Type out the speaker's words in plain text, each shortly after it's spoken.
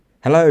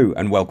Hello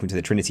and welcome to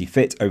the Trinity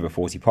Fit Over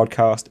 40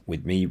 podcast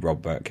with me,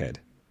 Rob Burkhead.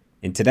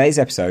 In today's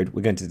episode,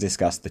 we're going to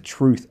discuss the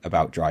truth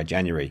about dry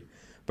January,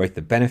 both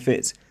the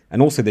benefits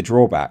and also the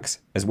drawbacks,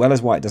 as well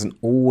as why it doesn't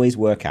always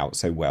work out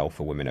so well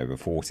for women over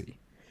 40.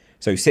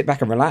 So sit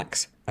back and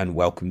relax and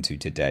welcome to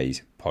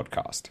today's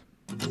podcast.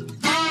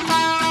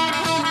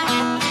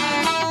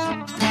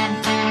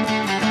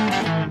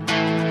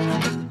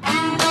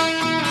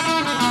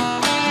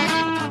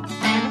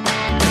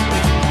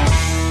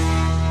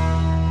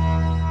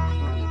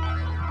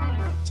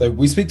 So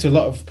we speak to a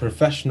lot of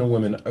professional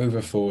women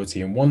over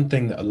 40, and one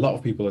thing that a lot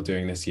of people are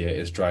doing this year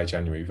is dry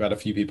January. We've had a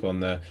few people on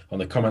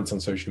the comments on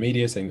social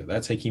media saying that they're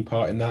taking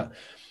part in that.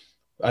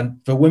 And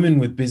for women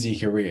with busy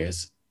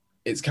careers,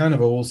 it's kind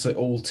of also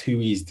all too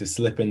easy to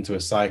slip into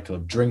a cycle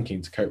of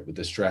drinking to cope with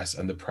the stress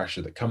and the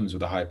pressure that comes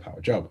with a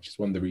high-power job, which is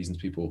one of the reasons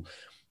people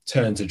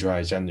turn to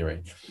dry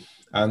January.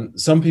 And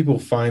some people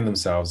find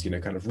themselves,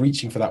 kind of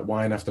reaching for that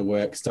wine after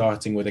work,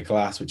 starting with a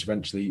glass, which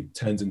eventually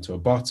turns into a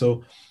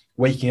bottle,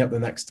 waking up the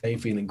next day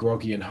feeling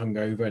groggy and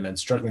hungover, and then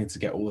struggling to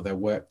get all of their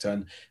work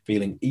done,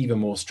 feeling even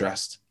more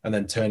stressed, and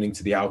then turning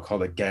to the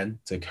alcohol again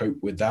to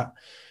cope with that.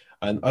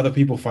 And other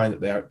people find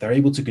that they're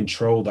able to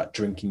control that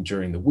drinking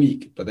during the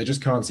week, but they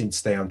just can't seem to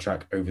stay on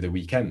track over the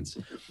weekends.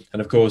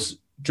 And of course,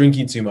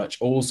 drinking too much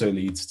also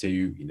leads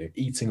to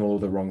eating all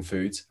the wrong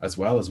foods as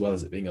well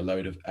as it being a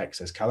load of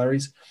excess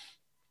calories,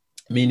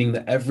 meaning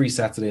that every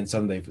Saturday and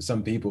Sunday for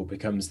some people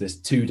becomes this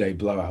 2-day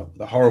blowout,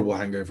 the horrible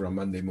hangover on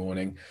Monday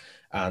morning.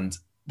 And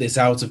this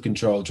out of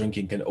control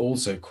drinking can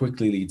also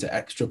quickly lead to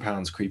extra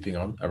pounds creeping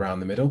on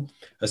around the middle,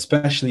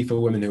 especially for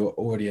women who are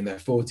already in their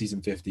 40s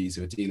and 50s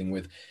who are dealing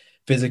with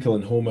physical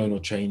and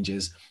hormonal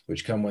changes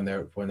which come when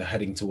they're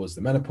heading towards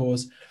the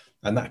menopause.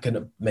 And that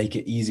can make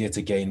it easier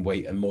to gain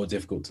weight and more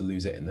difficult to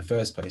lose it in the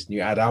first place. And you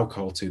add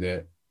alcohol to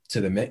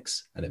the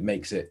mix, and it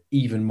makes it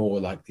even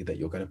more likely that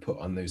you're going to put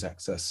on those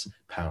excess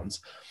pounds.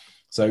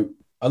 So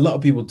a lot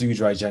of people do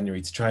dry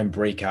January to try and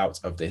break out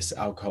of this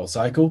alcohol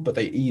cycle, but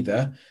they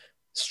either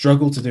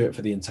struggle to do it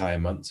for the entire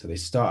month. So they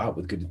start out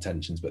with good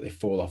intentions, but they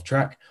fall off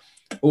track,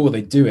 or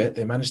they do it,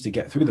 they manage to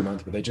get through the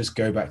month, but they just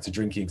go back to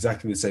drinking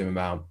exactly the same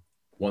amount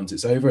once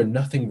it's over, and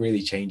nothing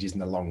really changes in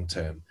the long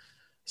term.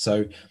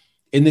 So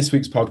in this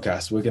week's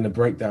podcast, we're going to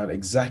break down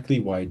exactly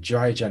why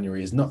dry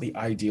January is not the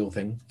ideal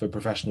thing for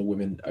professional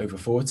women over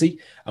 40,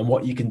 and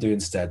what you can do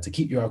instead to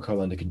keep your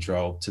alcohol under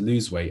control, to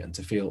lose weight, and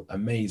to feel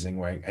amazing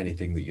wearing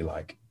anything that you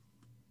like.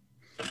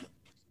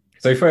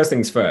 So first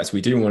things first,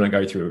 we do want to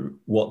go through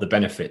what the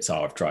benefits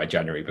are of dry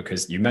January,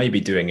 because you may be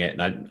doing it.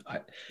 And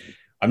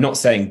I'm not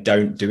saying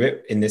don't do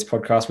it in this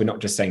podcast. We're not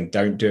just saying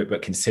don't do it,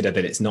 but consider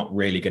that it's not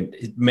really going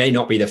to, it may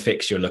not be the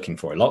fix you're looking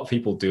for. A lot of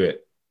people do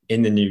it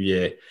in the new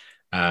year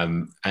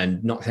and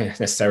not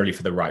necessarily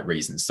for the right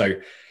reasons. So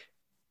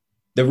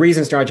the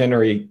reasons dry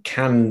January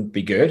can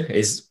be good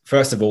is,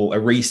 first of all, a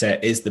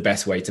reset is the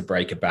best way to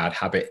break a bad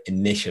habit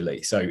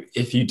initially. So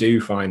if you do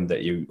find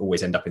that you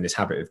always end up in this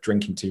habit of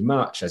drinking too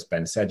much, as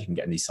Ben said, you can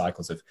get in these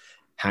cycles of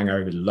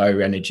hangover, low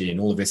energy, and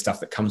all of this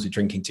stuff that comes with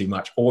drinking too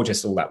much, or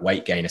just all that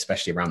weight gain,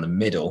 especially around the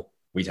middle.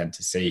 We tend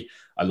to see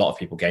a lot of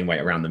people gain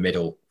weight around the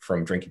middle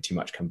from drinking too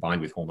much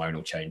combined with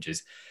hormonal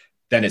changes.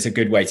 Then it's a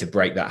good way to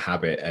break that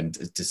habit and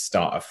to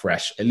start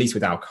afresh, at least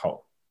with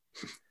alcohol.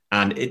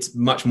 And it's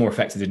much more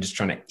effective than just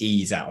trying to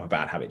ease out of a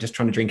bad habit, just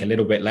trying to drink a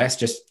little bit less,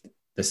 just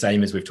the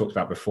same as we've talked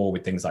about before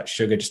with things like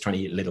sugar, just trying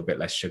to eat a little bit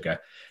less sugar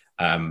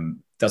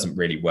doesn't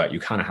really work. You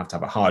kind of have to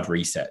have a hard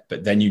reset,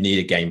 but then you need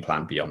a game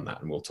plan beyond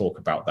that. And we'll talk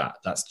about that.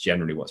 That's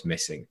generally what's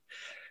missing.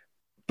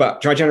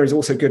 But dry January is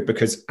also good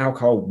because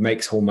alcohol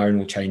makes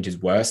hormonal changes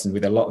worse. And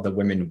with a lot of the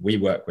women we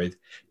work with,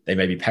 they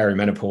may be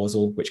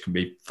perimenopausal, which can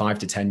be 5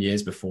 to 10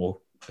 years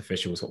before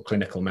official sort of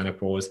clinical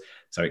menopause.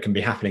 So it can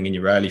be happening in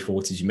your early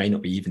 40s. You may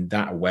not be even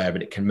that aware,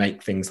 but it can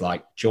make things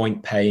like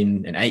joint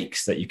pain and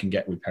aches that you can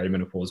get with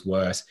perimenopause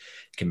worse.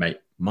 It can make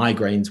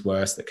migraines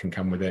worse that can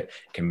come with it.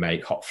 It can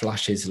make hot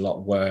flashes a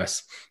lot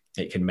worse.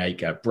 It can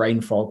make brain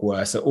fog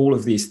worse. So all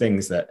of these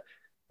things that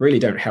really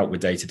don't help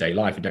with day-to-day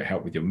life and don't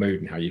help with your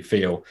mood and how you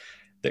feel,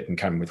 that can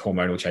come with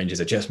hormonal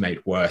changes, are just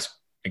made worse.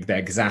 They're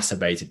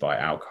exacerbated by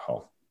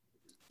alcohol.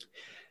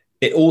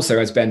 It also,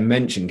 as Ben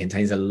mentioned,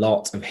 contains a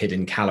lot of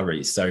hidden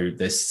calories. So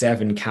there's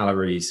 7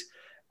 calories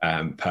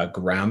per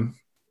gram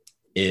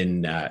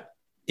in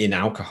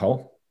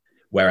alcohol,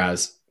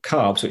 whereas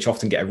carbs, which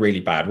often get a really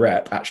bad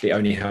rep, actually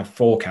only have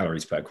 4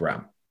 calories per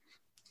gram.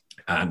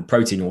 And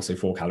protein also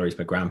 4 calories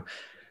per gram.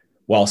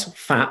 Whilst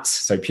fats,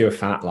 so pure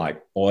fat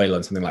like oil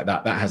and something like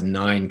that, that has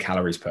 9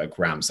 calories per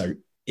gram. So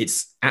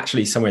it's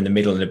actually somewhere in the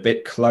middle and a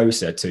bit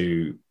closer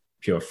to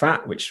pure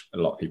fat, which a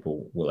lot of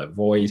people will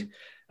avoid.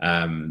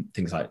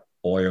 Things like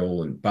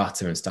oil and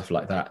butter and stuff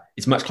like that.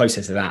 It's much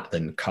closer to that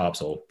than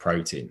carbs or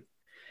protein.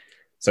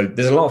 So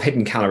there's a lot of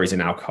hidden calories in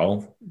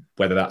alcohol,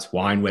 whether that's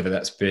wine, whether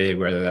that's beer,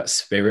 whether that's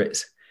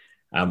spirits,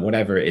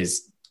 whatever it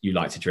is you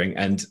like to drink.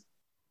 And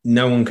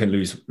no one can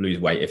lose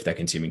weight if they're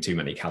consuming too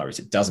many calories.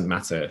 It doesn't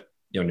matter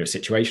on your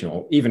situation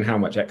or even how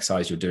much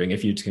exercise you're doing.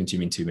 If you're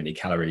consuming too many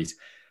calories,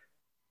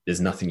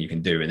 there's nothing you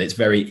can do. And it's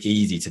very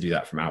easy to do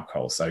that from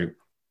alcohol. So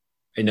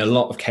in a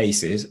lot of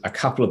cases, a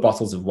couple of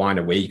bottles of wine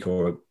a week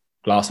or a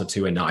glass or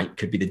two a night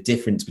could be the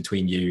difference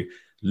between you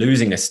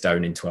losing a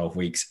stone in 12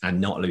 weeks and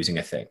not losing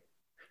a thing.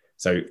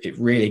 So it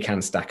really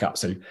can stack up.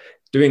 So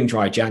doing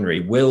dry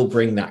January will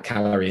bring that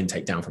calorie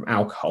intake down from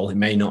alcohol. It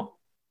may not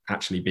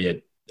actually be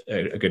a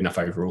good enough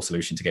overall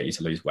solution to get you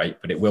to lose weight,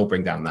 but it will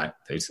bring down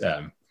those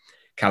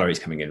calories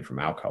coming in from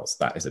alcohol. So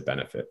that is a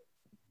benefit.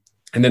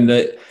 And then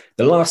the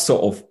last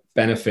sort of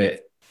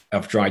benefit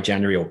of dry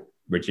January, or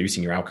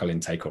reducing your alcohol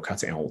intake or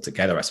cutting it out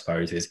altogether, I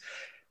suppose, is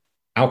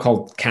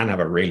alcohol can have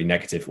a really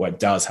negative, well, it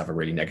does have a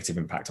really negative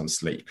impact on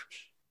sleep.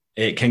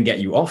 It can get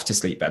you off to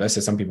sleep better.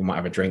 So some people might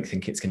have a drink,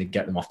 think it's going to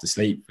get them off to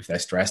sleep if they're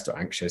stressed or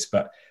anxious.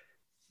 But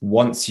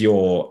once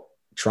you're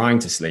trying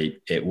to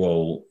sleep, it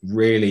will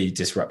really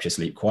disrupt your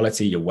sleep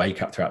quality. You'll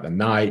wake up throughout the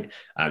night.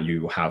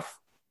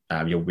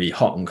 You'll be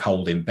hot and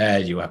cold in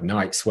bed. You'll have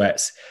night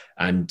sweats.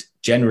 And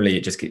generally,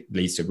 it just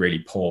leads to really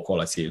poor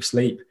quality of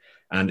sleep.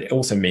 And it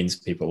also means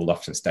people will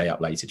often stay up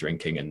later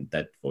drinking and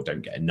therefore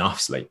don't get enough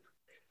sleep.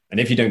 And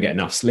if you don't get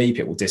enough sleep,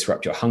 it will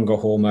disrupt your hunger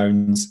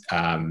hormones,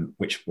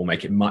 which will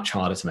make it much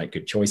harder to make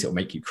good choice. It will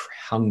make you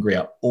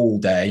hungrier all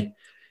day.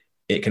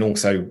 It can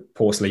also,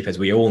 poor sleep, as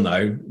we all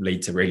know,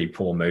 lead to really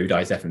poor mood.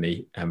 I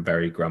definitely am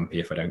very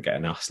grumpy if I don't get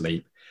enough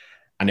sleep.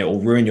 And it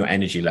will ruin your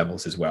energy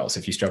levels as well. So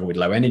if you struggle with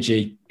low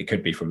energy, it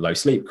could be from low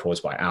sleep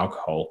caused by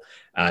alcohol.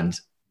 And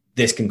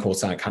this can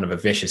cause kind of a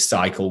vicious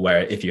cycle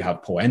where if you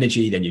have poor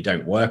energy, then you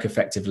don't work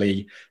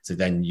effectively. So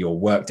then your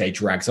workday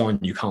drags on.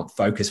 You can't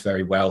focus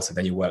very well. So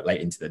then you work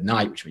late into the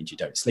night, which means you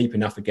don't sleep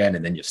enough again.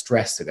 And then you're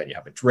stressed. So then you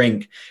have a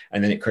drink.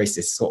 And then it creates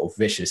this sort of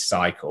vicious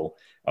cycle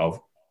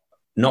of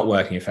not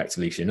working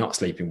effectively because you're not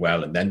sleeping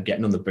well, and then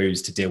getting on the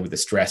booze to deal with the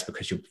stress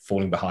because you're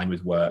falling behind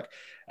with work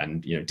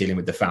and dealing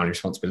with the family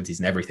responsibilities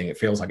and everything. It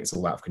feels like it's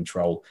all out of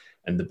control,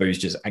 and the booze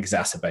just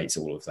exacerbates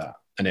all of that.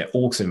 And it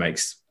also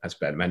makes, as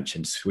Ben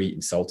mentioned, sweet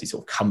and salty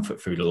sort of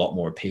comfort food a lot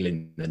more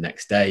appealing the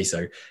next day. So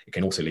it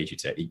can also lead you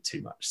to eat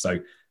too much. So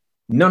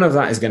none of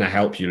that is going to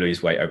help you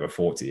lose weight over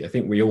 40. I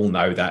think we all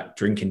know that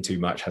drinking too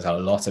much has a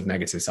lot of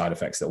negative side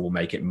effects that will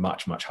make it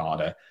much, much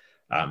harder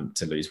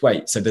to lose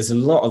weight. So there's a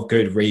lot of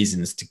good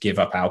reasons to give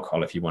up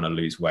alcohol if you want to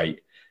lose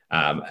weight,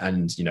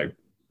 and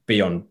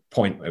be on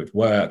point with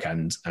work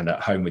and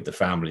at home with the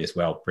family as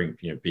well.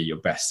 Be your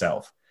best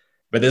self.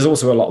 But there's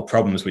also a lot of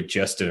problems with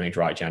just doing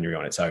dry January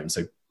on its own.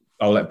 So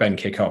I'll let Ben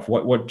kick off.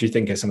 What do you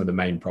think are some of the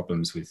main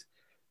problems with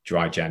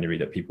dry January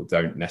that people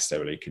don't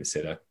necessarily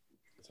consider?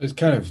 So it's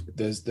kind of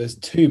there's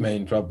two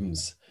main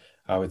problems,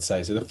 I would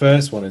say. So the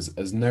first one is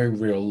there's no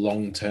real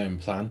long-term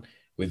plan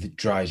with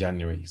dry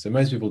January. So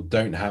most people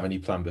don't have any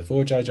plan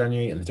before dry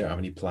January, and they don't have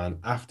any plan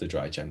after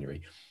dry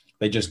January.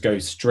 They just go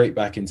straight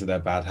back into their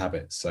bad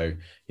habits. So,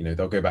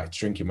 they'll go back to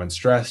drinking when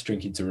stressed,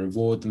 drinking to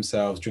reward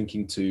themselves,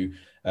 drinking to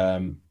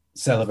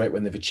celebrate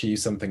when they've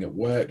achieved something at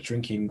work,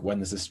 drinking when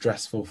there's a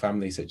stressful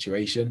family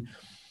situation.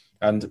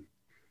 And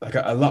like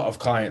a lot of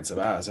clients of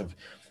ours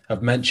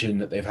have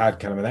mentioned that they've had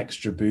kind of an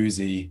extra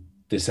boozy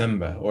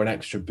December or an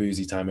extra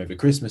boozy time over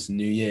Christmas and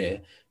New Year,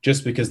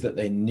 just because that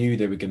they knew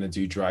they were going to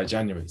do dry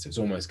January. So it's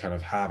almost kind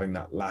of having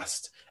that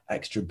last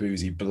extra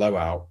boozy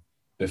blowout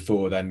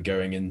before then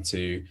going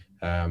into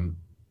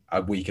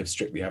a week of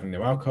strictly having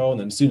no alcohol. And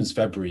then as soon as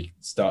February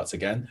starts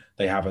again,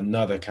 they have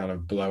another kind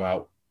of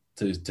blowout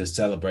to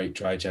celebrate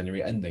dry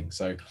January ending.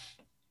 So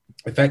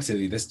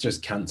effectively, this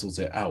just cancels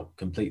it out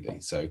completely.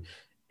 So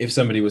if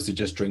somebody was to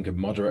just drink a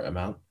moderate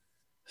amount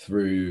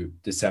through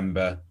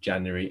December,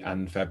 January,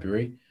 and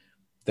February,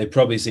 they'd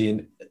probably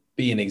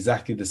be in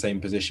exactly the same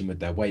position with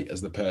their weight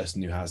as the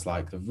person who has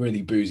like the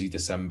really boozy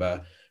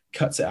December,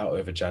 cuts it out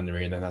over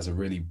January, and then has a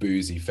really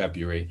boozy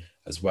February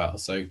as well.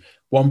 So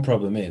one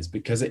problem is,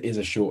 because it is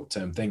a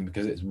short-term thing,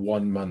 because it's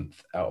 1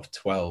 month out of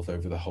 12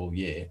 over the whole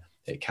year,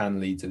 it can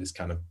lead to this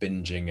kind of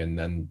binging and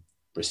then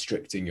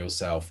restricting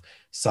yourself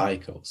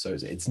cycle. So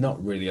it's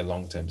not really a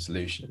long-term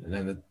solution. And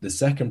then the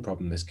second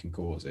problem this can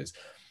cause is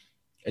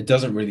it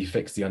doesn't really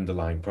fix the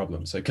underlying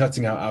problem. So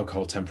cutting out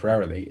alcohol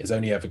temporarily is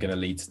only ever going to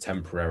lead to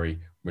temporary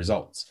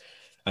results.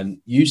 And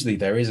usually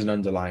there is an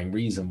underlying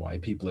reason why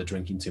people are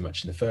drinking too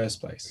much in the first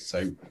place.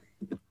 So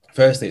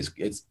firstly,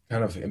 it's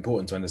kind of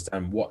important to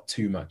understand what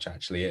too much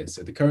actually is.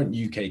 So the current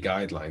UK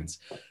guidelines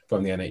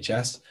from the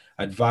NHS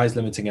advise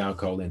limiting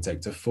alcohol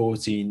intake to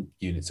 14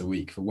 units a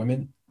week for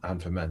women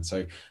and for men.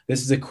 So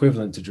this is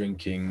equivalent to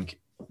drinking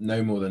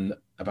no more than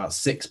about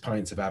 6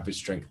 pints of average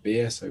strength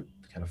beer, so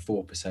kind of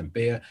 4%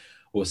 beer,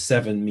 or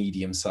 7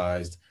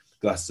 medium-sized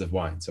glasses of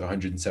wine, so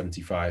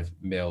 175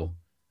 ml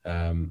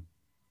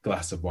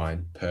glass of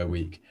wine per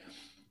week.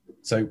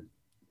 So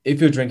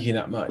if you're drinking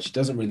that much, it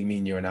doesn't really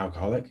mean you're an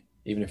alcoholic,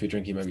 even if you're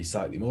drinking maybe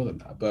slightly more than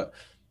that. But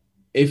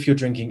if you're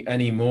drinking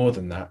any more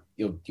than that,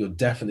 you're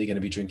definitely going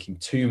to be drinking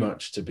too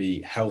much to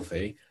be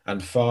healthy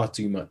and far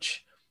too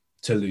much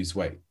to lose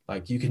weight.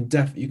 Like you can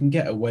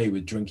get away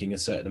with drinking a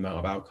certain amount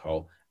of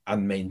alcohol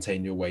and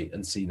maintain your weight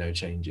and see no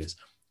changes.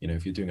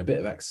 If you're doing a bit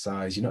of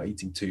exercise, you're not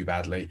eating too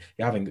badly,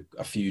 you're having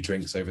a few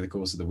drinks over the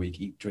course of the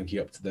week, drinking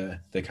up to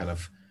the kind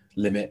of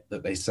limit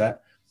that they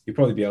set, you'll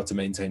probably be able to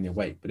maintain your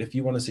weight. But if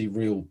you want to see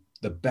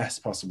the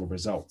best possible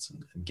results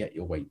and get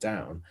your weight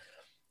down,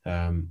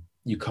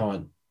 you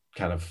can't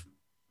kind of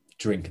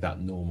drink that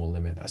normal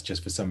limit. That's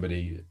just for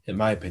somebody, in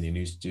my opinion,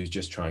 who's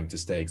just trying to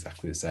stay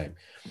exactly the same.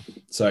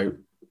 So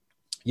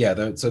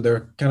yeah, so there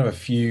are kind of a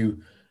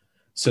few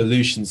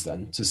solutions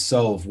then to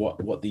solve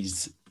what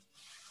these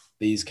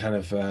kind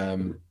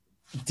of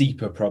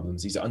deeper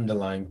problems, these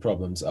underlying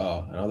problems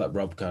are. And I'll let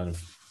Rob kind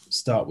of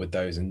start with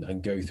those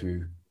and go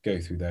through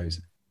those.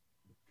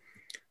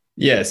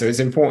 Yeah, so it's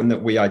important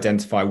that we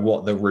identify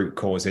what the root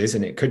cause is,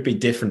 and it could be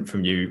different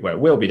from you. Well, it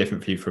will be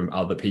different for you from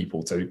other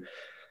people. So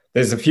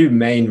there's a few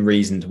main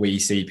reasons we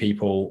see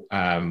people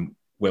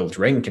will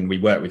drink, and we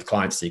work with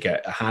clients to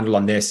get a handle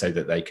on this so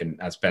that they can,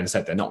 as Ben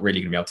said, they're not really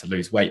going to be able to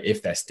lose weight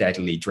if they're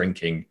steadily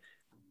drinking,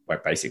 well,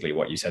 basically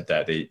what you said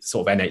there, the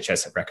sort of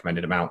NHS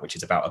recommended amount, which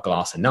is about a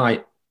glass a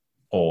night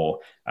or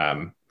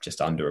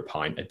just under a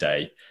pint a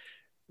day,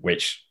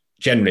 which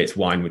generally it's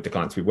wine with the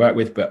clients we work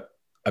with, but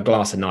a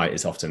glass a night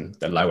is often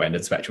the low end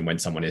of the spectrum when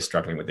someone is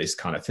struggling with this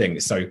kind of thing.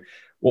 So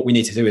what we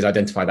need to do is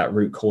identify that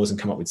root cause and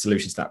come up with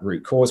solutions to that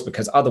root cause,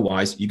 because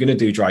otherwise you're going to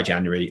do dry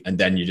January and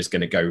then you're just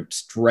going to go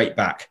straight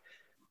back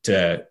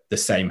to the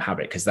same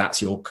habit, because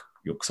that's your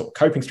sort of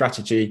coping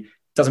strategy.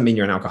 Doesn't mean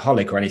you're an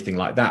alcoholic or anything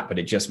like that, but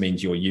it just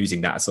means you're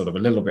using that as sort of a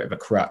little bit of a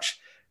crutch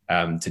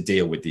to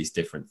deal with these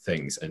different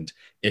things. And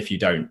if you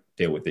don't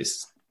deal with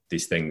these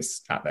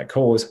things at their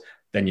cause,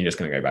 then you're just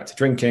going to go back to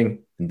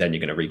drinking, and then you're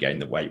going to regain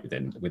the weight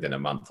within a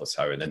month or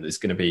so. And then there's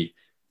going to be,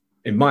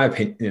 in my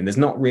opinion, there's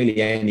not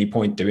really any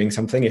point doing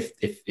something if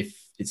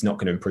it's not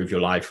going to improve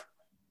your life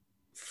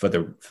for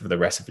the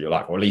rest of your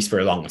life, or at least for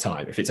a long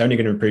time. If it's only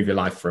going to improve your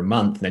life for a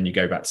month, and then you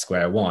go back to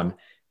square one,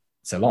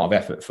 it's a lot of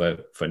effort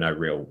for no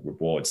real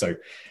reward. So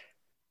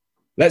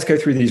let's go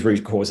through these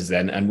root causes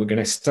then, and we're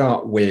going to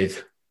start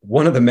with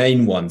one of the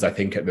main ones, I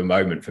think, at the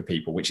moment for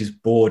people, which is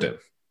boredom.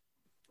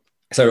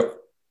 So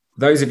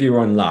those of you who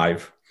are on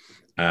live,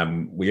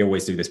 we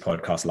always do this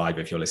podcast live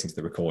if you're listening to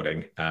the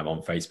recording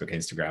on Facebook,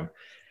 Instagram.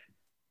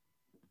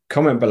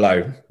 Comment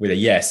below with a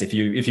yes if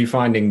you're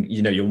finding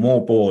you're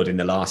more bored in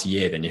the last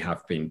year than you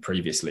have been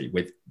previously,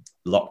 with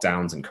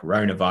lockdowns and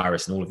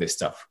coronavirus and all of this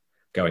stuff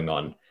going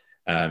on.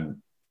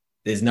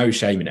 There's no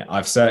shame in it.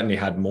 I've certainly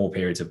had more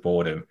periods of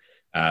boredom.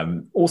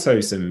 Also,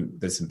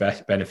 there's some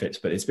benefits,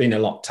 but it's been a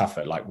lot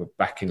tougher. Like, we're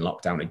back in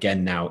lockdown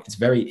again now. It's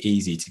very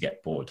easy to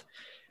get bored.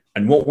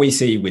 And what we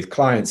see with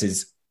clients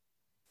is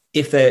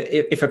if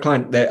a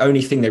client, the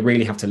only thing they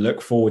really have to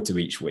look forward to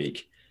each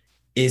week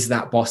is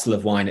that bottle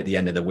of wine at the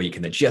end of the week,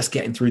 and they're just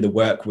getting through the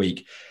work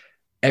week.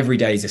 Every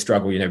day is a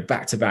struggle,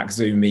 back-to-back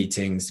Zoom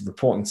meetings,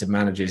 reporting to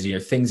managers,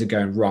 things are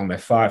going wrong. They're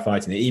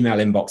firefighting, the email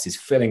inbox is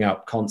filling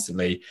up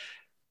constantly.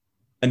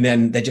 And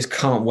then they just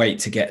can't wait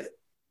to get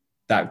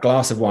that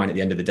glass of wine at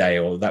the end of the day,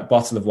 or that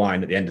bottle of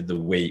wine at the end of the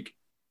week,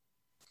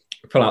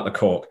 pull out the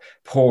cork,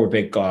 pour a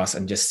big glass,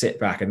 and just sit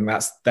back. And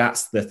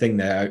that's the thing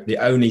the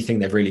only thing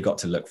they've really got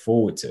to look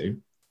forward to.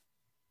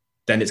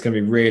 Then it's going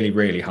to be really,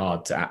 really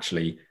hard to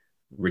actually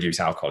reduce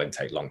alcohol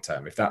intake long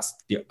term. If that's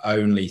the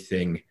only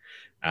thing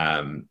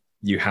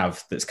you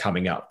have that's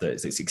coming up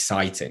that's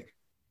exciting.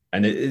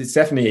 And it's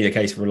definitely the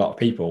case for a lot of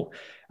people.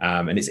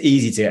 And it's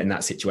easy to get in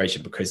that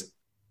situation because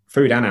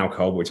food and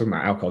alcohol, we're talking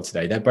about alcohol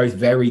today, they're both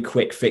very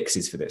quick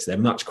fixes for this. They're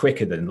much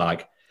quicker than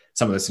like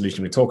some of the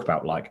solutions we talk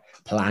about, like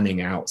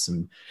planning out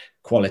some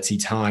quality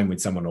time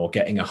with someone or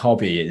getting a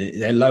hobby.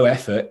 They're low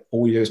effort.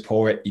 All you do is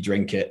pour it, you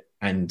drink it,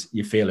 and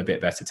you feel a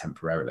bit better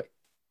temporarily.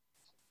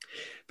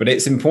 But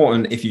it's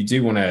important, if you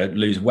do want to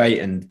lose weight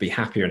and be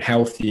happier and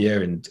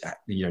healthier and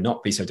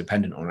not be so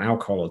dependent on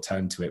alcohol or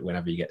turn to it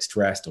whenever you get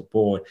stressed or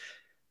bored,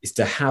 is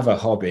to have a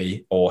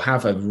hobby or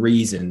have a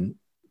reason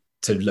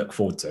to look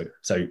forward to.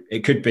 So it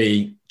could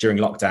be during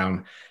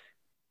lockdown,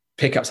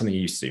 pick up something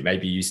you used to.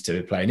 Maybe you used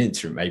to play an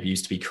instrument, maybe you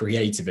used to be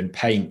creative and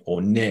paint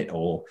or knit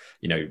or,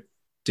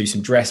 do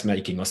some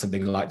dressmaking or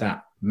something like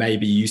that.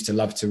 Maybe you used to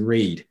love to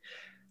read.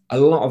 A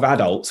lot of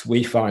adults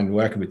we find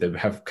working with them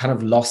have kind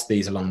of lost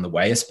these along the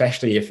way,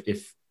 especially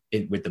if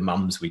with the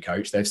mums we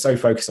coach, they're so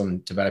focused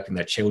on developing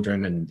their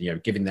children and,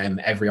 giving them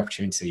every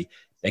opportunity.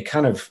 They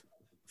kind of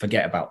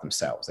forget about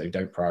themselves. They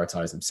don't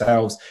prioritize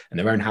themselves and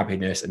their own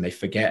happiness. And they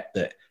forget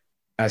that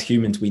as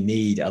humans, we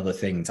need other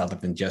things other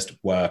than just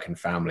work and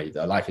family.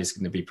 Their life is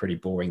going to be pretty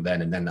boring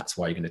then. And then that's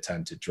why you're going to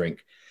turn to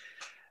drink.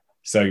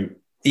 So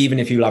even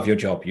if you love your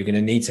job, you're going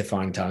to need to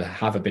find time to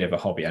have a bit of a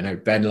hobby. I know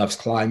Ben loves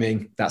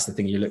climbing. That's the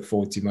thing you look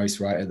forward to most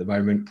right at the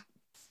moment.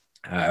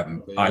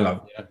 I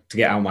love to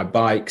get out on my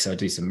bike. So I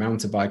do some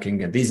mountain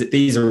biking. And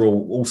these are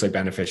all also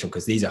beneficial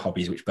because these are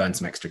hobbies which burn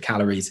some extra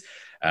calories,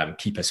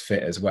 keep us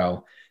fit as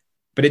well.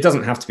 But it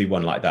doesn't have to be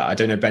one like that. I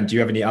don't know, Ben, do you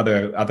have any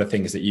other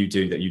things that you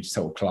do that you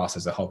sort of class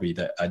as a hobby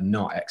that are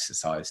not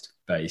exercise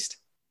based?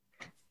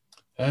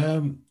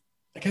 I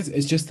guess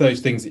it's just those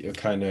things that you're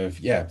kind of,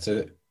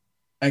 so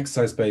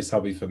exercise based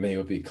hobby for me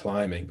would be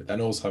climbing, but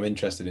then also I'm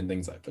interested in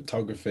things like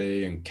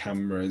photography and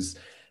cameras,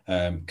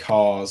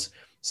 cars.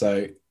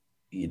 So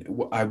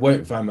I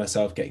won't find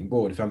myself getting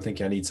bored. If I'm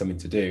thinking I need something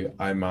to do,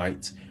 I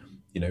might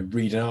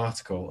read an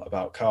article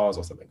about cars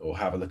or something, or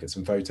have a look at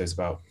some photos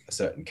about a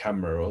certain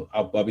camera, or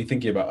I'll be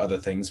thinking about other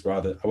things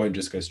rather. I won't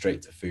just go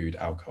straight to food,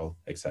 alcohol,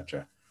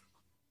 etc.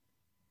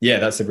 Yeah,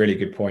 that's a really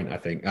good point. I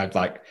think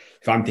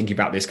if I'm thinking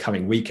about this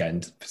coming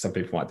weekend, some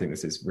people might think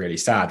this is really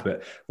sad,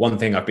 but one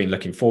thing I've been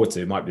looking forward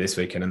to, might be this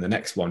weekend and the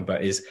next one,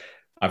 but is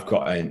I've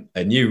got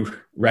a new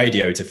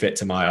radio to fit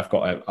to I've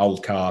got an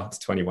old car, it's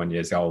 21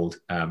 years old,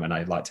 and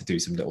I'd like to do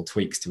some little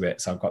tweaks to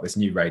it. So I've got this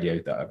new radio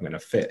that I'm going to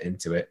fit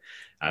into it,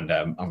 and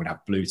I'm going to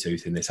have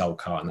Bluetooth in this old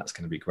car, and that's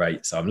going to be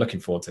great. So I'm looking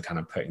forward to kind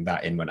of putting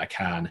that in when I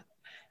can.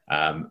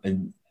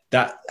 And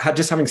that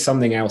just having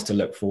something else to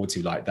look forward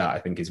to like that, I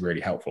think is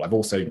really helpful. I've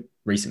also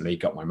recently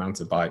got my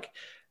mountain bike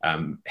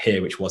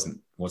here, which wasn't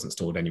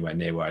stored anywhere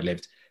near where I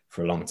lived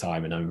for a long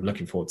time. And I'm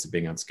looking forward to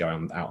being able to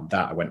go out on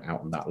that. I went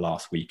out on that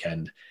last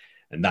weekend,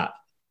 and that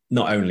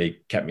not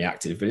only kept me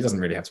active, but it doesn't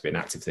really have to be an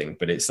active thing,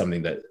 but it's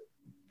something that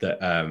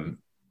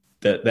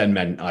then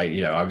meant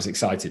I was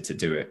excited to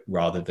do it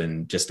rather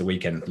than just a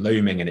weekend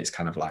looming. And it's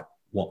kind of like,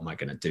 what am I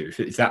going to do?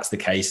 If that's the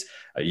case,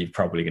 you're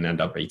probably going to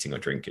end up eating or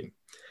drinking.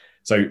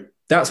 So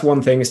that's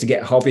one thing, is to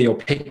get a hobby or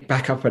pick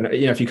back up. And,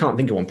 if you can't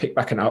think of one, pick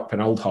back up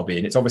an old hobby.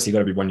 And it's obviously got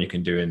to be one you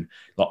can do in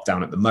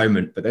lockdown at the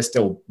moment, but there's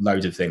still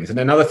loads of things. And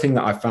another thing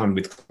that I've found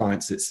with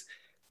clients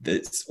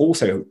that's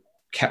also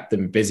kept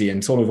them busy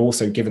and sort of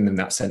also given them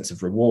that sense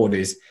of reward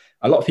is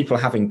a lot of people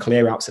are having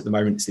clear outs at the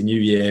moment. It's the new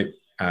year.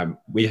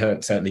 We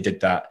certainly did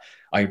that.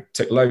 I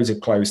took loads of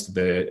clothes to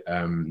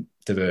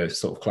the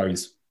sort of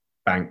clothes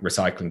bank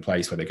recycling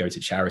place where they go to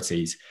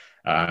charities.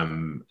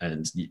 And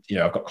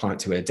I've got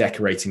clients who are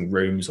decorating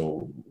rooms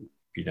or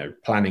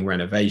planning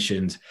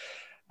renovations.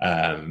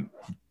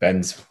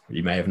 Ben's,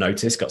 you may have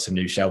noticed, got some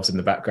new shelves in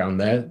the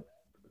background there.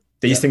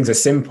 These things are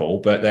simple,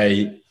 but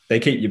they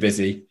keep you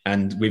busy,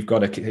 and we've got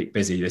to keep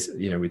busy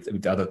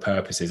with other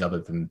purposes other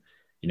than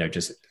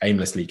just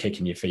aimlessly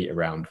kicking your feet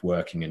around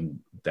working and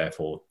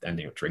therefore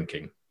ending up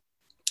drinking.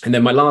 And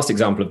then my last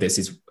example of this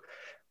is,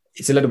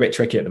 it's a little bit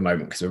tricky at the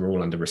moment because we're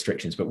all under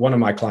restrictions, but one of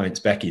my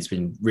clients, Becky, has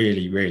been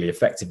really, really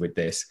effective with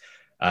this.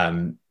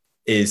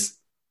 Is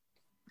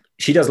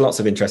she does lots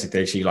of interesting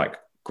things. She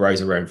grows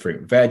her own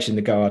fruit and veg in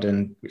the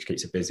garden, which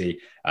keeps her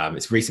busy.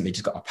 It's recently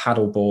just got a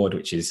paddle board,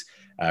 which is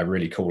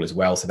really cool as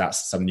well. So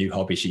that's some new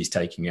hobby she's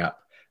taking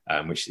up,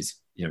 which is,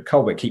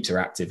 cool, but keeps her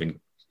active and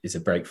is a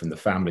break from the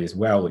family as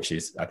well, which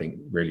is, I think,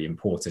 really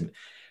important.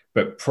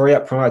 But prior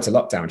to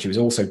lockdown, she was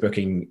also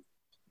booking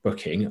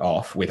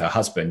off with her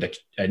husband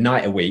a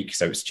night a week.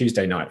 So it was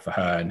Tuesday night for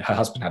her, and her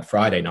husband had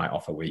Friday night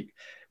off a week,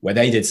 where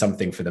they did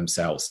something for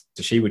themselves.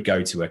 So she would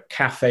go to a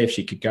cafe if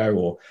she could go,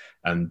 or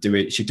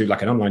she'd do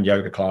like an online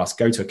yoga class,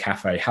 go to a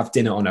cafe, have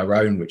dinner on her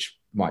own, which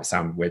might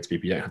sound weird to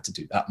people. You don't have to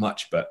do that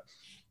much, but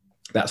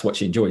that's what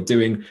she enjoyed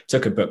doing.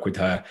 Took a book with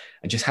her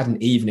and just had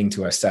an evening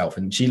to herself.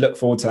 And she looked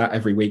forward to that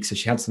every week. So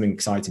she had something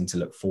exciting to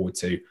look forward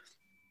to.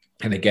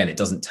 And again, it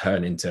doesn't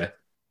turn into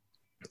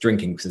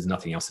drinking because there's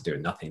nothing else to do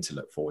and nothing to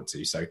look forward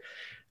to. So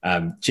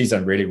she's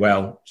done really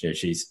well.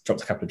 She's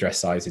dropped a couple of dress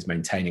sizes,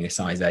 maintaining a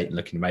size 8 and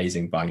looking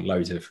amazing, buying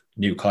loads of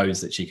new clothes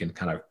that she can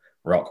kind of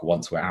rock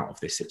once we're out of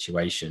this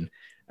situation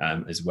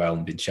as well,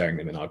 and been sharing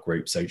them in our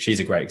group. So she's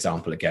a great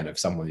example again of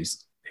someone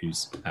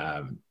who's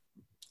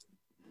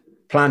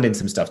planned in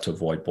some stuff to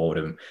avoid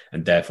boredom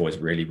and therefore has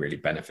really, really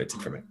benefited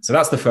from it. So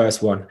that's the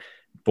first one,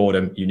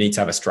 boredom. You need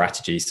to have a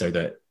strategy so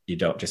that you're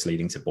not just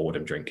leading to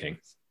boredom drinking.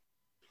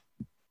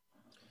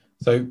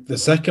 So the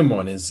second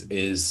one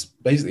is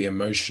basically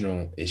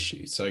emotional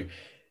issues. So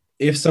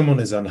if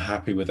someone is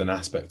unhappy with an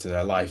aspect of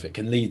their life, it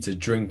can lead to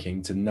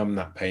drinking to numb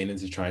that pain and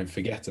to try and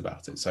forget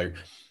about it. So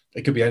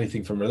it could be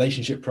anything from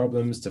relationship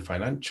problems to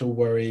financial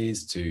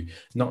worries to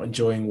not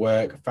enjoying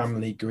work,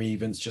 family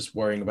grievance, just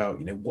worrying about,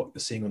 what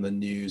they're seeing on the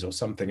news or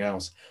something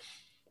else.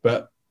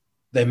 But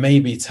there may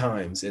be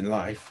times in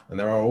life, and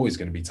there are always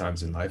going to be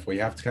times in life, where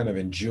you have to kind of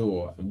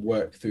endure and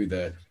work through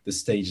the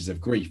stages of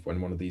grief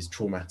when one of these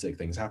traumatic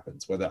things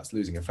happens, whether that's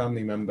losing a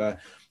family member,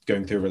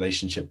 going through a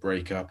relationship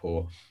breakup,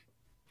 or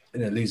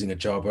losing a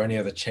job, or any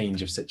other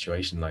change of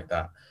situation like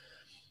that.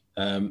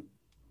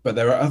 But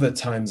there are other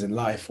times in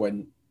life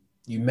when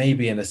you may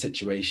be in a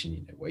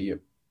situation where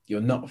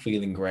you're not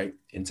feeling great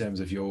in terms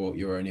of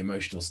your own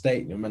emotional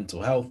state and your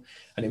mental health,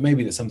 and it may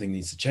be that something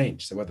needs to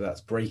change. So whether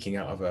that's breaking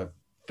out of a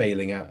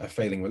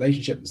failing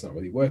relationship that's not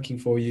really working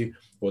for you,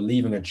 or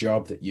leaving a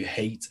job that you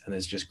hate and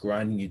is just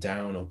grinding you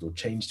down, or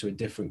change to a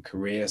different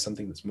career,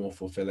 something that's more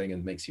fulfilling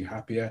and makes you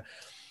happier,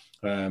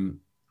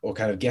 or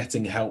kind of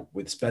getting help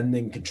with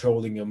spending,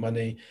 controlling your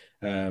money,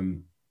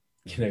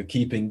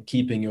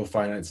 keeping your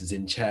finances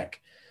in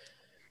check.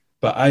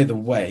 But either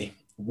way,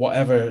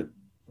 whatever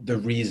the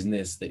reason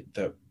is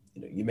that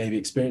you may be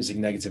experiencing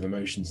negative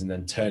emotions and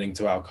then turning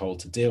to alcohol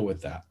to deal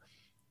with that,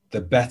 the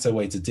better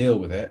way to deal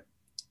with it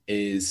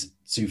is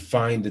to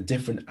find a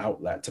different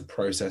outlet to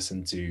process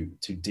and to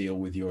deal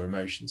with your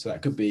emotions. So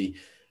that could be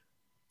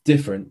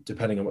different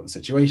depending on what the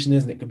situation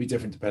is, and it could be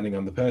different depending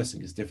on the person,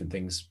 because different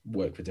things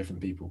work for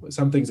different people. But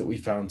some things that we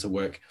found to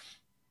work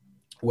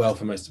well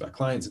for most of our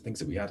clients and things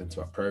that we add into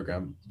our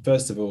program,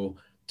 first of all,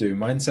 do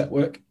mindset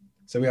work.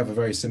 So we have a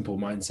very simple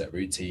mindset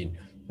routine.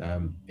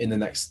 In the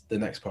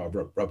next part,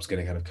 Rob's going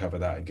to kind of cover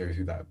that and go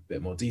through that a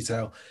bit more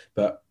detail.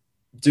 But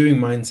doing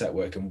mindset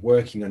work and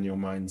working on your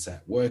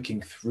mindset,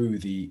 working through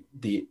the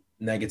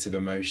negative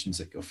emotions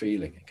that you're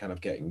feeling, and kind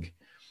of getting,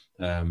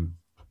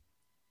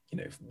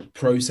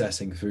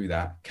 processing through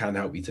that can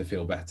help you to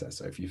feel better.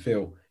 So if you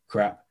feel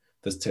crap,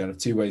 there's kind of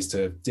two ways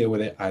to deal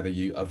with it. Either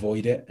you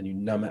avoid it and you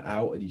numb it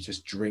out and you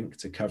just drink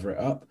to cover it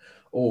up,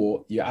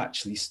 or you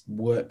actually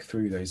work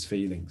through those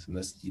feelings. And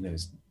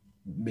there's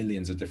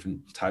millions of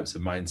different types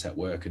of mindset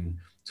work and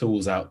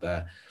tools out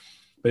there.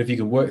 But if you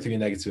can work through your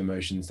negative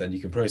emotions, then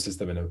you can process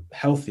them in a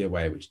healthier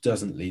way, which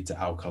doesn't lead to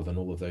alcohol and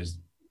all of those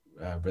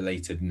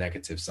related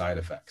negative side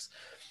effects.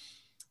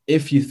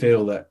 If you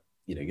feel that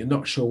you're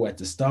not sure where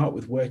to start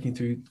with working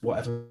through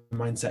whatever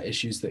mindset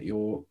issues that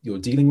you're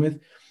dealing with,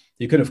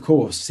 you can of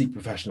course seek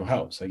professional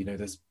help. So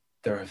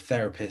there are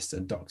therapists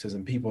and doctors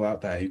and people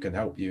out there who can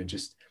help you, and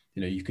just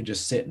you can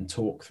just sit and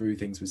talk through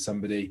things with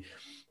somebody,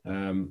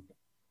 and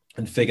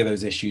figure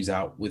those issues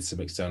out with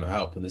some external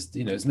help. And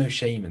there's no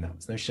shame in that.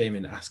 There's no shame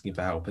in asking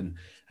for help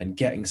and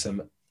getting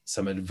some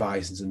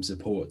advice and some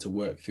support to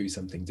work through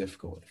something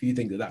difficult. If you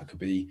think that could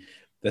be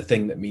the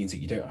thing that means that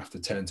you don't have to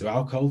turn to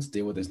alcohol to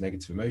deal with those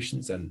negative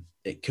emotions, then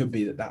it could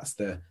be that that's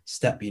the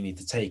step you need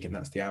to take, and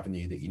that's the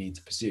avenue that you need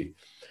to pursue.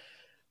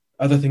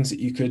 Other things that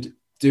you could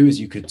do is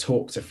you could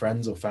talk to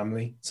friends or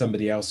family,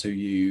 somebody else who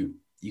you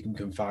can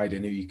confide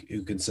in,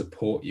 who can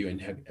support you and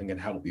can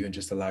help you and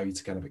just allow you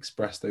to kind of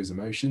express those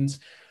emotions.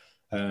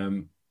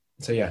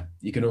 So yeah,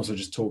 you can also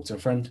just talk to a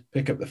friend,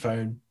 pick up the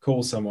phone,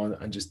 call someone,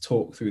 and just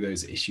talk through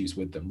those issues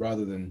with them,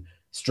 rather than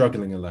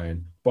struggling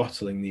alone,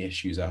 bottling the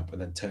issues up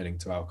and then turning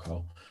to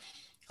alcohol.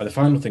 And the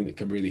final thing that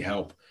can really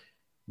help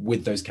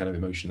with those kind of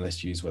emotional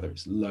issues, whether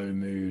it's low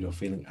mood or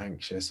feeling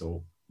anxious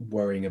or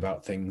worrying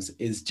about things,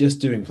 is just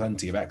doing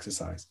plenty of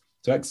exercise.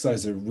 So exercise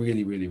is a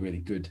really, really, really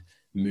good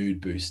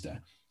mood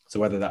booster. So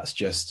whether that's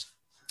just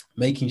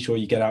making sure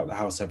you get out of the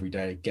house every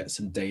day, get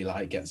some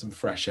daylight, get some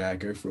fresh air,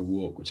 go for a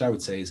walk, which I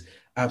would say is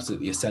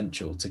absolutely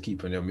essential to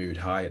keeping your mood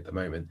high at the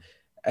moment.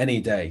 Any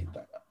day,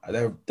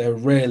 there are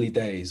rarely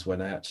days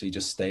when I actually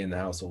just stay in the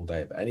house all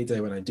day, but any day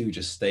when I do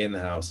just stay in the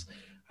house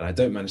and I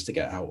don't manage to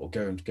get out or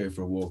go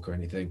for a walk or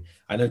anything,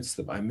 I notice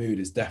that my mood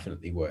is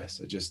definitely worse.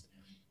 So just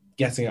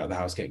getting out of the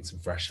house, getting some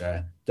fresh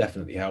air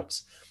definitely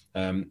helps.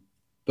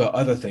 But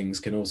other things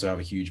can also have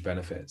a huge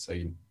benefit. So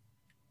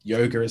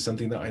yoga is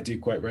something that I do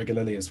quite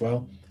regularly as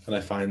well. And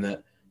I find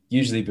that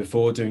usually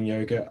before doing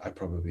yoga, I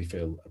probably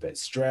feel a bit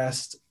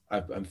stressed.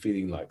 I'm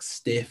feeling like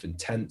stiff and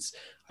tense.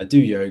 I do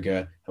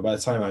yoga, and by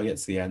the time I get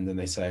to the end and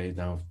they say,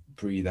 now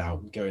breathe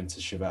out and go into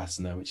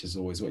Shavasana, which is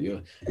always what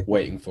you're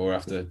waiting for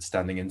after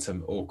standing in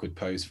some awkward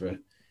pose for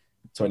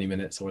 20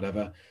 minutes or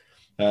whatever.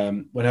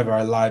 Whenever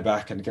I lie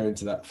back and go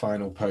into that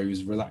final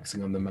pose,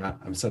 relaxing on the mat,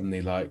 I'm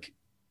suddenly like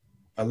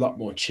a lot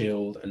more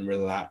chilled and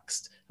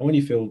relaxed. And when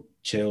you feel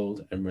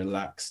chilled and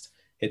relaxed,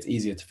 it's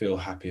easier to feel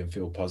happy and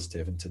feel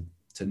positive, and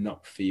to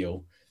not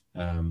feel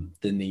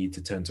the need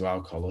to turn to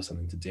alcohol or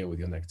something to deal with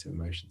your negative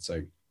emotions.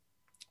 So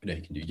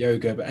you can do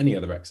yoga, but any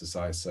other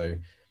exercise. So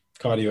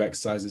cardio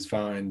exercise is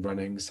fine,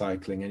 running,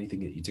 cycling, anything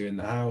that you do in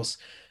the house.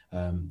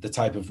 The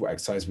type of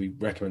exercise we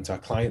recommend to our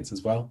clients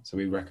as well. So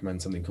we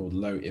recommend something called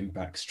low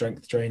impact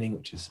strength training,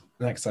 which is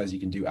an exercise you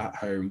can do at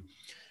home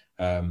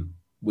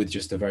with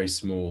just a very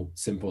small,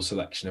 simple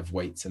selection of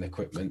weights and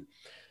equipment.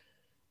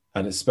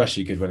 And it's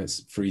especially good when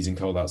it's freezing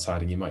cold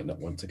outside and you might not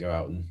want to go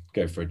out and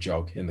go for a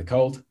jog in the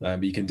cold,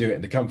 but you can do it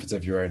in the comfort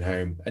of your own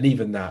home. And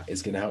even that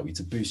is going to help you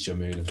to boost your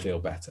mood and feel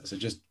better. So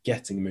just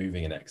getting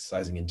moving and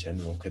exercising in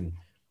general can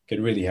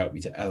really help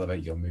you to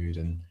elevate your mood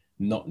and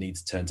not need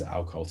to turn to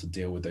alcohol to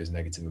deal with those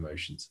negative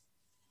emotions.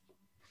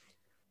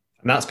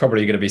 And that's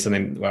probably going to be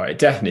something, well, it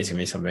definitely is going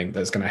to be something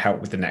that's going to help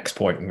with the next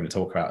point I'm going to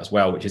talk about as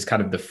well, which is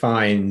kind of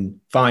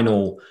the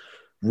final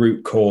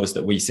root cause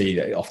that we see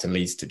that often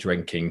leads to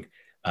drinking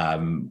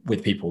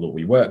with people that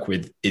we work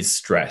with is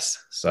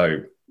stress.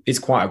 So it's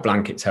quite a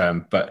blanket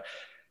term, but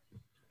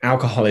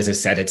alcohol is a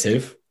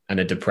sedative and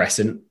a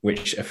depressant,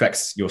 which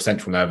affects your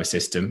central nervous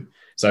system.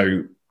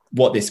 So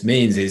what this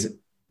means is,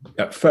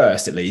 at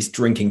first, at least,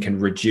 drinking can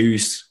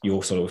reduce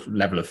your sort of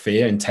level of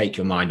fear and take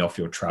your mind off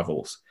your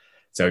travels.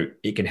 So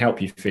it can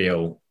help you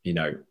feel,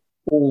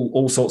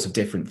 all sorts of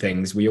different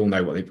things. We all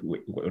know what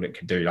it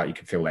can do. Like you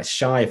can feel less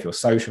shy if you're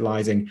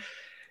socializing.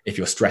 If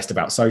you're stressed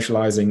about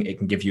socializing, it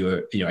can give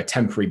you a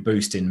temporary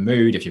boost in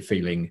mood. If you're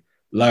feeling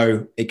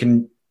low, it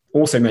can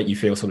also make you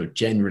feel sort of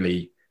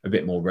generally a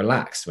bit more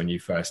relaxed when you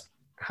first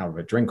have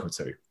a drink or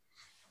two.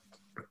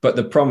 But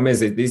the problem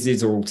is that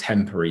these are all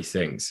temporary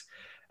things.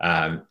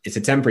 It's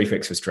a temporary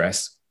fix for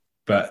stress,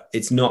 but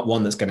it's not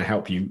one that's going to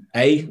help you,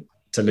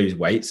 to lose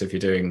weight. So if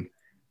you're doing,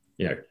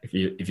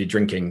 if you're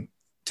drinking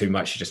too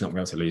much, you're just not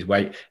going to be able to lose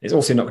weight. It's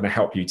also not going to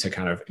help you to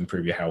kind of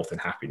improve your health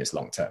and happiness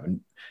long term. And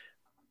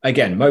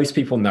again, most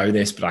people know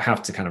this, but I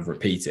have to kind of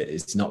repeat it.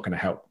 It's not going to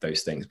help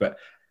those things. But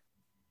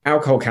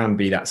alcohol can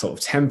be that sort of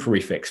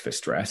temporary fix for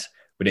stress,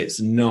 but it's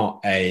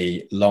not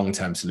a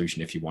long-term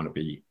solution if you want to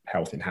be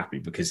healthy and happy,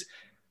 because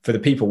for the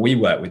people we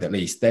work with, at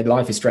least, their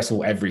life is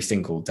stressful every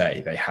single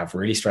day. They have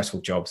really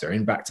stressful jobs. They're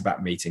in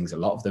back-to-back meetings. A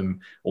lot of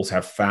them also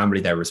have family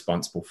they're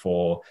responsible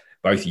for,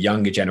 both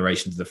younger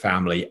generations of the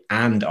family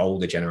and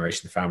older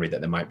generations of the family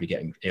that they might be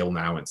getting ill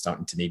now and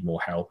starting to need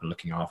more help and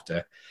looking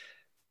after.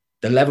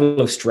 The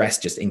level of stress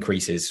just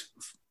increases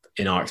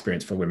in our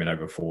experience for women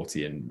over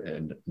 40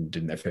 and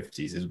in their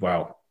 50s as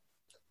well.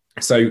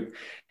 So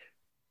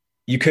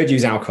you could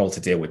use alcohol to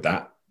deal with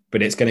that,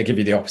 but it's going to give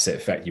you the opposite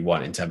effect you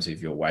want in terms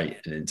of your weight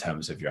and in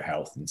terms of your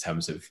health, in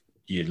terms of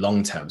your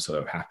long-term sort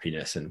of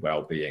happiness and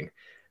well-being.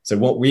 So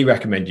what we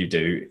recommend you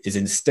do is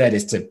instead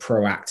is to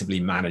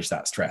proactively manage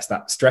that stress.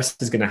 That stress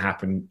is going to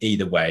happen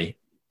either way.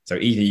 So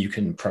either you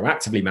can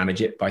proactively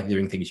manage it by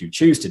doing things you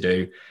choose to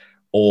do,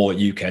 or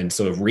you can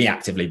sort of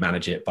reactively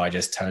manage it by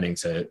just turning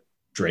to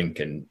drink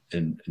and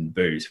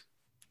booze.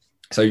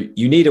 So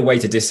you need a way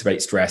to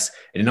dissipate stress.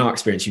 And in our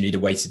experience, you need a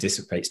way to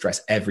dissipate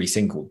stress every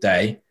single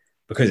day,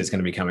 because it's going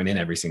to be coming in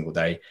every single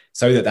day,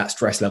 so that that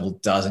stress level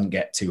doesn't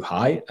get too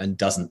high and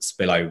doesn't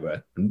spill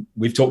over. And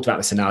we've talked about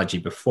this analogy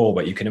before,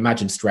 but you can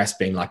imagine stress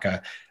being like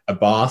a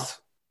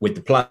bath with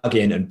the plug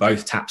in and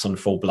both taps on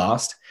full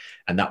blast.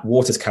 And that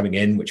water's coming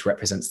in, which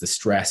represents the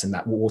stress, and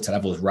that water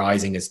level is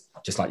rising, as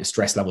just like your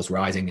stress level's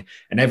rising.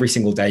 And every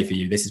single day for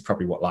you, this is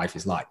probably what life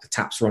is like. The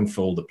taps are on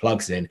full, the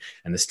plug's in,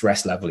 and the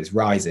stress level is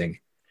rising.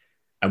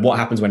 And what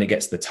happens when it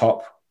gets to the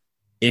top?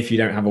 If you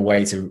don't have a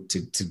way to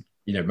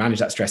manage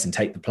that stress and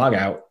take the plug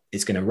out,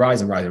 it's going to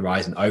rise and rise and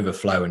rise and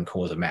overflow and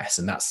cause a mess.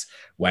 And that's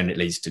when it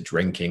leads to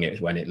drinking.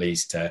 It's when it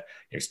leads to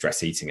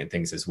stress eating and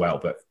things as well.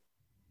 But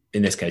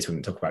in this case, we're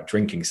going to talk about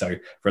drinking. So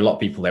for a lot of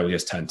people, they will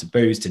just turn to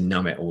booze to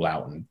numb it all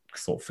out and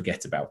sort of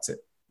forget about it.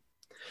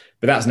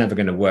 But that's never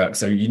going to work.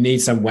 So you need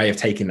some way of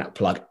taking that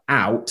plug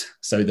out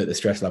so that the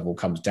stress level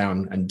comes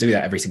down, and do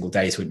that every single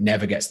day so it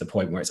never gets to the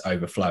point where it's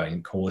overflowing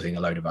and causing a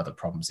load of other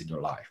problems in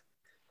your life.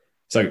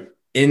 So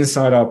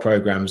inside our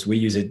programs, we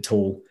use a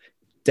tool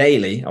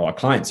daily, or our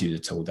clients use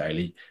a tool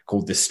daily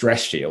called the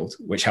Stress Shield,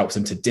 which helps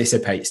them to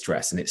dissipate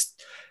stress. And it's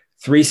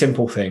 3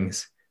 simple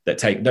things that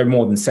take no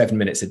more than 7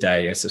 minutes a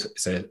day.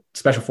 It's a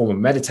special form of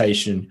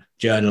meditation,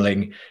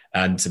 journaling,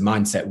 and some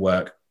mindset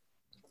work.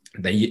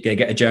 They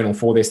get a journal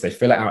for this. They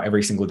fill it out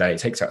every single day. It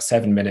takes about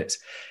 7 minutes.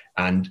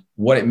 And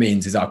what it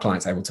means is our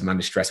clients are able to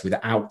manage stress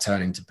without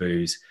turning to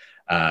booze,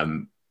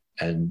 and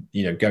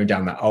going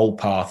down that old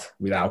path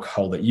with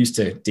alcohol that used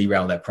to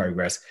derail their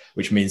progress,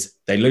 which means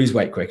they lose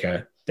weight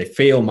quicker, they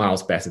feel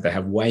miles better, they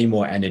have way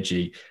more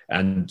energy,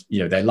 and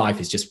their life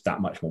is just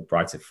that much more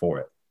brighter for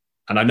it.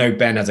 And I know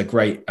Ben has a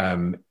great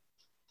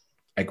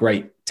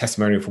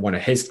testimonial for one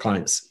of his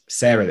clients,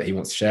 Sarah, that he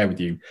wants to share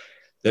with you,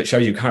 that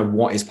shows you kind of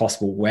what is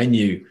possible when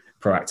you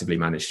proactively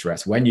manage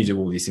stress, when you do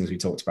all these things we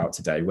talked about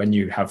today, when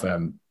you have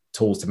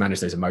tools to manage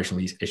those emotional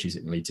issues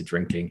that lead to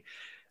drinking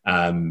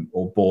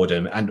or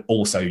boredom. And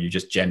also you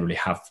just generally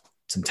have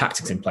some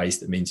tactics in place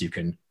that means you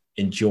can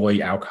enjoy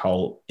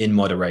alcohol in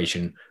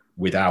moderation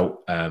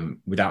without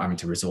having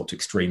to resort to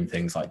extreme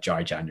things like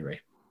dry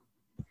January.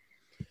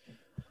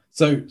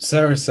 So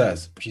Sarah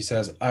says,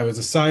 I was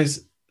a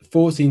size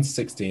 14 to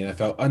 16. I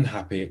felt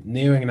unhappy,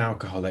 nearing an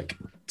alcoholic,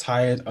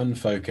 tired,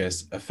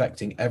 unfocused,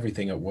 affecting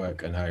everything at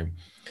work and home.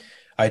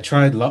 I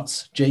tried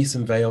lots: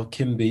 Jason Vale,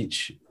 Kim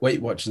Beach,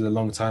 Weight Watchers a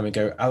long time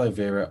ago, aloe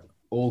vera,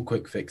 all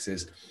quick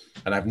fixes.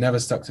 And I've never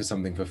stuck to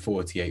something for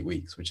 48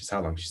 weeks, which is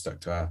how long she stuck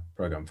to our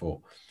program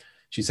for.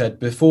 She said,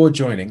 before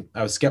joining,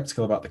 I was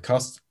skeptical about the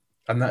cost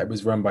and that it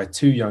was run by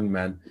 2 young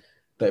men,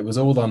 that it was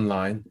all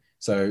online,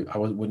 so I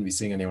wouldn't be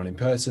seeing anyone in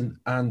person,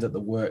 and that the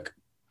work,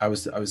 I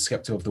was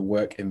skeptical of the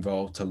work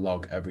involved to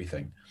log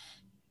everything.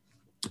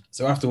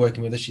 So after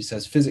working with her, she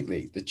says,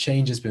 physically, the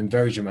change has been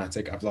very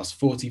dramatic. I've lost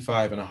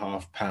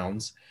 45.5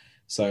 pounds.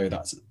 So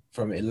that's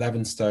from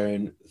 11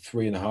 stone,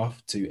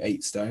 3.5 to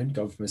 8 stone,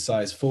 gone from a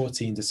size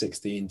 14 to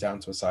 16 down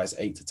to a size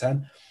 8 to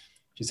 10.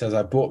 She says,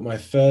 I bought my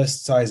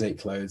first size 8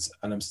 clothes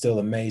and I'm still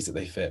amazed that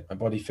they fit. My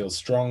body feels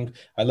strong.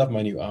 I love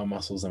my new arm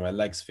muscles and my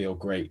legs feel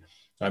great.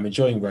 I'm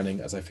enjoying running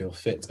as I feel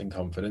fit and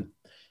confident.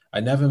 I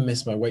never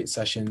miss my weight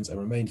sessions and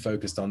remain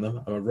focused on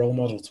them. I'm a role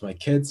model to my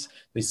kids.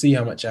 They see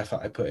how much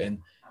effort I put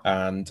in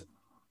and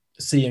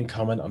see and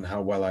comment on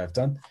how well I have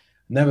done.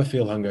 Never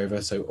feel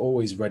hungover, so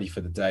always ready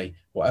for the day,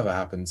 whatever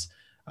happens.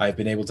 I've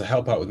been able to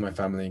help out with my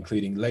family,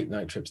 including late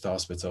night trips to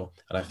hospital,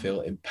 and I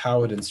feel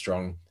empowered and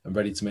strong and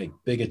ready to make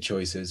bigger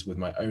choices with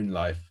my own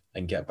life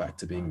and get back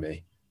to being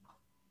me.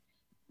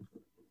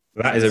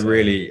 That is a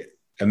really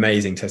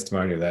amazing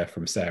testimonial there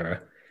from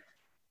Sarah.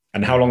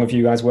 And how long have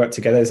you guys worked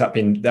together?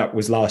 That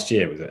was last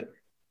year, was it?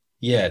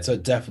 Yeah, so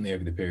definitely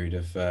over the period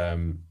of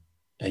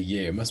a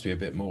year. It must be a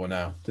bit more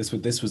now. This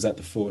was at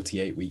the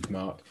 48-week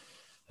mark.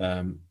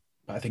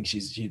 I think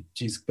she's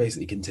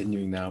basically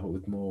continuing now, but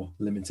with more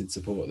limited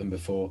support than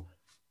before.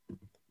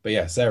 But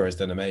yeah, Sarah's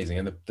done amazing,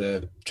 and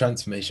the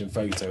transformation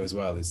photo as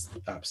well is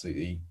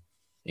absolutely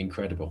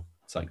incredible.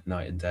 It's like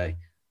night and day.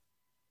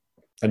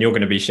 And you're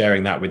going to be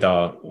sharing that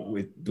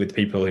with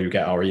people who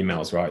get our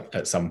emails, right,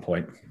 at some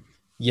point?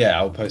 Yeah,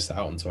 I'll post that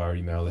out onto our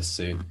email list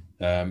soon.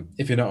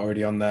 If you're not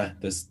already on there,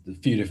 there's a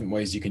few different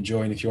ways you can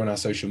join. If you're on our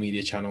social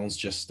media channels,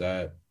 just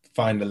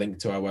find a link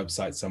to our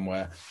website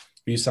somewhere.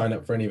 If you sign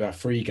up for any of our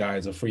free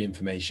guides or free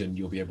information,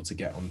 you'll be able to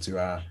get onto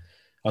our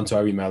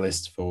email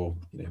list for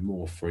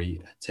more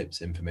free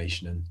tips,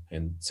 information,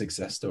 and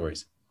success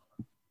stories.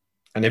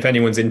 And if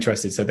anyone's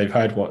interested, so they've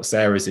heard what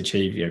Sarah's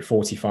achieved,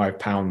 45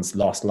 pounds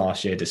lost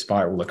last year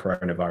despite all the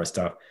coronavirus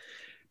stuff,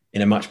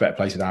 in a much better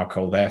place with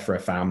alcohol, there for a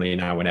family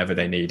now whenever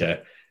they need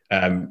it.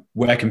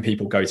 Where can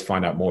people go to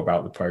find out more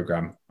about the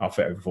program, our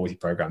Fit Over 40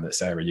 program that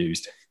Sarah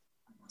used?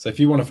 So if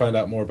you want to find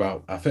out more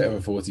about our Fit Over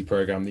 40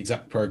 program, the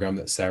exact program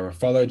that Sarah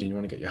followed, and you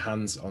want to get your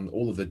hands on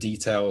all of the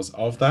details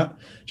of that,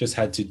 just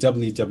head to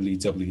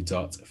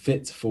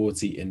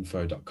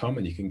www.fit40info.com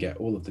and you can get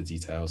all of the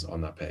details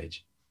on that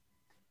page.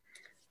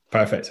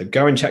 Perfect. So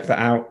go and check that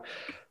out.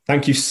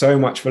 Thank you so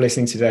much for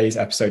listening to today's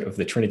episode of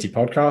the Trinity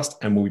Podcast,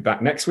 and we'll be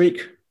back next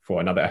week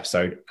for another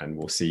episode, and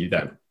we'll see you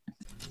then.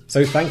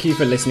 So thank you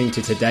for listening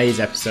to today's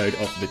episode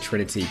of the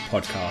Trinity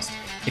Podcast.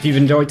 If you've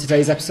enjoyed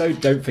today's episode,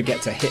 don't forget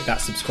to hit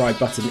that subscribe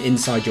button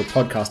inside your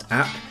podcast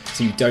app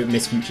so you don't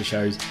miss future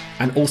shows.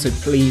 And also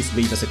please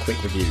leave us a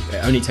quick review.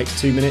 It only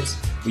takes 2 minutes.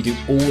 We do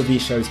all of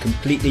these shows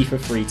completely for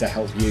free to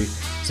help you.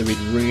 So we'd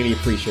really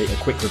appreciate a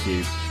quick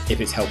review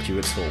if it's helped you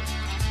at all.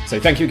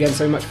 So thank you again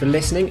so much for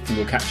listening, and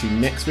we'll catch you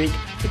next week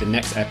for the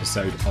next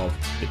episode of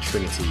the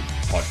Trinity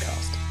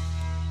Podcast.